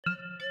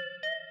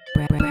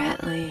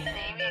Bratley.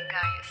 Damien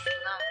got you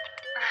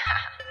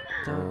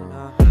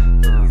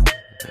slumped.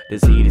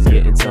 This heat is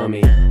getting to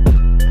me.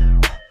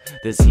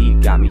 This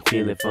heat got me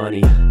feeling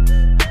funny.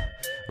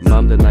 I'm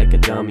mumbling like a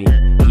dummy.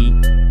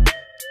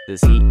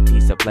 This heat,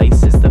 piece of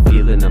place, it's the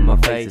feeling of my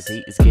face. This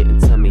heat is getting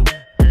to me.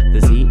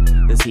 This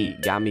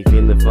heat got me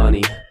feeling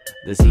funny.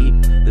 This heat,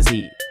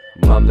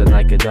 mumbling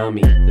like a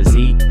dummy. This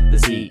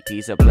heat,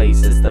 piece of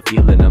place, it's the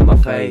feeling of my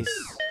face.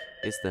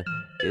 It's the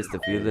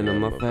feeling of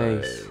my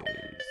face.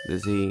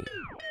 This heat.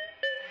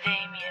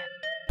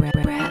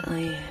 Damien.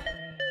 Bratley.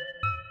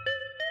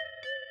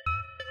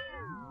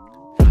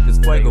 This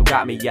fuego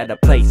got me at a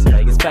place.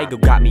 This fuego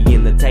got me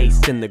in the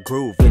taste, in the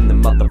groove, in the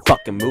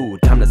motherfucking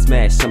mood. Time to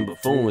smash some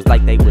buffoons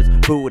like they was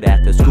food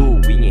after school.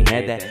 We ain't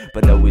had that,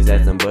 but always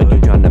had somebody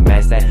trying to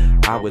match that.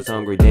 I was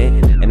hungry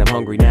then, and I'm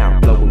hungry now.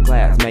 Blowing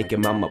clouds,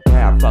 making mama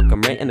proud. Fuck,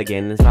 I'm ranting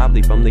again. It's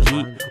probably from the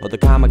heat or the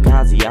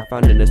kamikaze I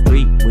found in the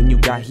street. When you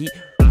got heat,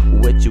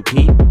 what you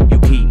keep, you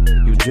keep.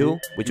 You do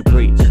what you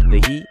preach.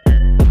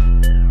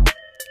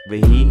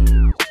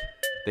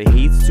 The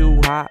heat's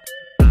too hot.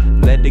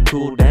 Let it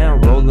cool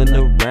down, rolling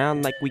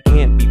around like we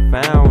can't be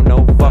found.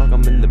 No fuck,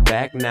 I'm in the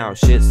back now,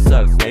 shit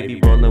sucks. Maybe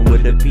rolling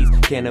with a piece,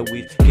 can't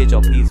always get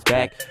your piece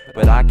back.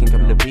 But I can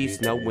come to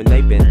peace, know when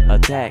they've been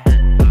attacked.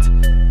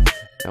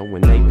 Know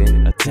when they've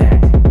been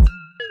attacked.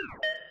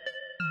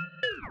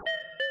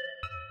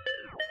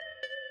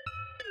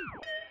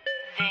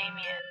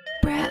 Damien.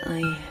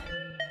 Bratley.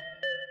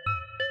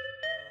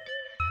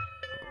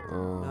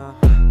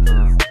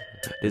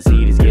 This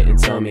heat is getting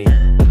to me.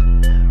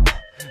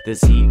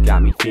 This heat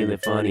got me feeling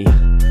funny.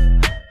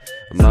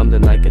 I'm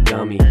mumbling like a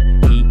dummy.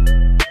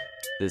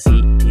 This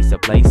heat, piece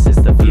of place,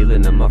 it's the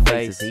feeling of my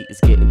face. This heat is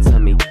getting to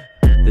me.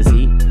 This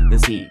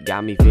heat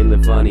got me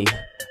feeling funny.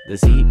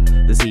 This heat,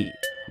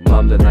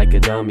 mumbling like a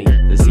dummy.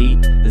 This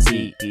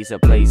heat, piece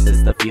of place,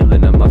 it's the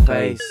feeling of my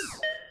face.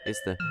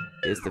 It's the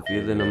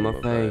feeling of my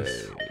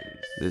face.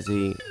 This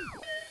heat.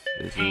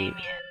 Damien.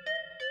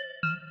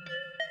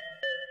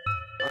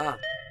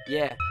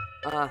 Yeah.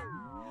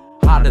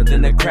 Hotter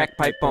than a crack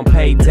pipe on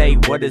payday.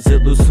 What is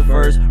it,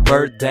 Lucifer's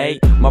birthday?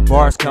 My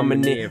bar's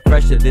coming in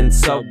fresher than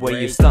Subway.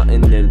 You're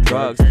stunting in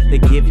drugs, they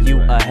give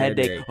you a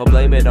headache. Or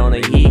blame it on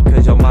the heat,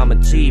 cause your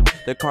mama cheap.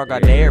 The car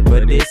got air,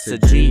 but it's a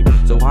Jeep.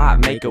 So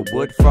hot, make a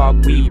wood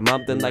frog weed.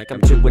 Mumbling like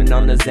I'm chewing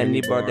on a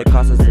Zenny bar that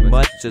costs as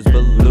much as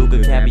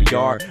beluga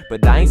caviar.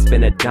 But I ain't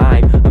spent a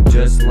dime, I'm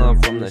just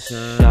slump from the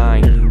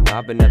shine.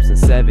 I've been up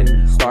since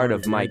 7, start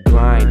of my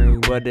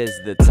grind. But as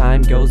the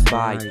time goes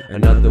by,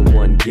 another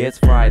one gets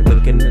fried.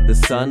 Looking at the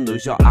sun,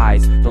 lose your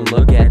eyes. Don't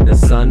look at the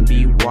sun,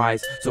 be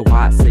wise. So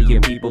hot,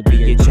 seeing people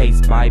being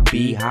chased by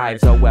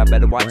beehives. Oh, I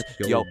better watch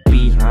your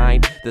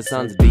behind. The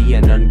sun's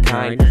being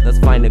unkind. Let's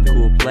find a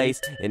cool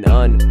place and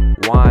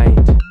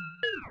unwind.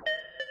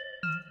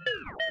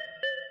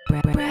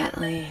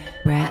 Bratley.